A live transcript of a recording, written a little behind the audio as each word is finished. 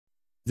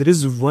There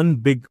is one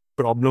big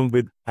problem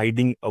with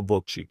hiding a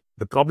worksheet.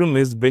 The problem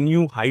is when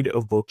you hide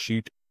a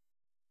worksheet,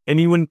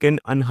 anyone can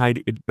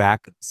unhide it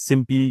back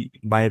simply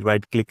by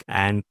right click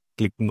and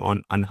clicking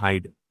on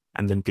unhide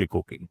and then click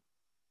OK.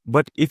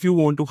 But if you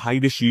want to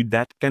hide a sheet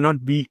that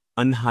cannot be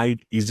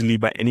unhide easily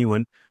by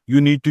anyone, you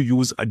need to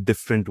use a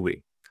different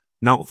way.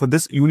 Now for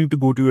this, you need to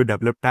go to your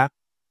develop tab,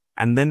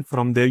 and then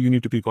from there you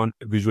need to click on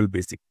Visual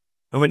Basic.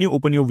 Now when you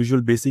open your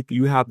Visual Basic,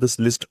 you have this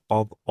list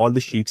of all the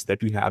sheets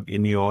that you have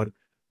in your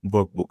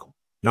workbook.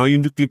 Now you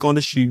need to click on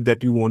the sheet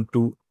that you want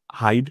to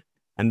hide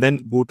and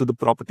then go to the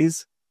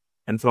properties,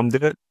 and from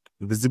there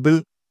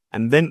visible,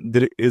 and then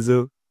there is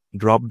a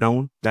drop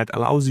down that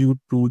allows you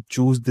to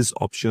choose this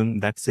option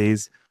that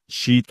says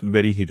sheet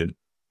very hidden.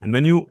 And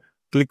when you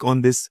click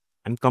on this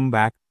and come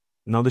back,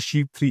 now the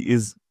sheet 3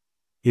 is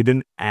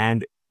hidden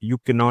and you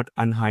cannot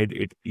unhide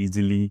it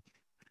easily.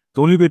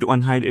 The only way to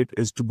unhide it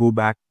is to go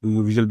back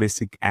to Visual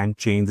Basic and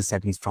change the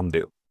settings from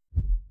there.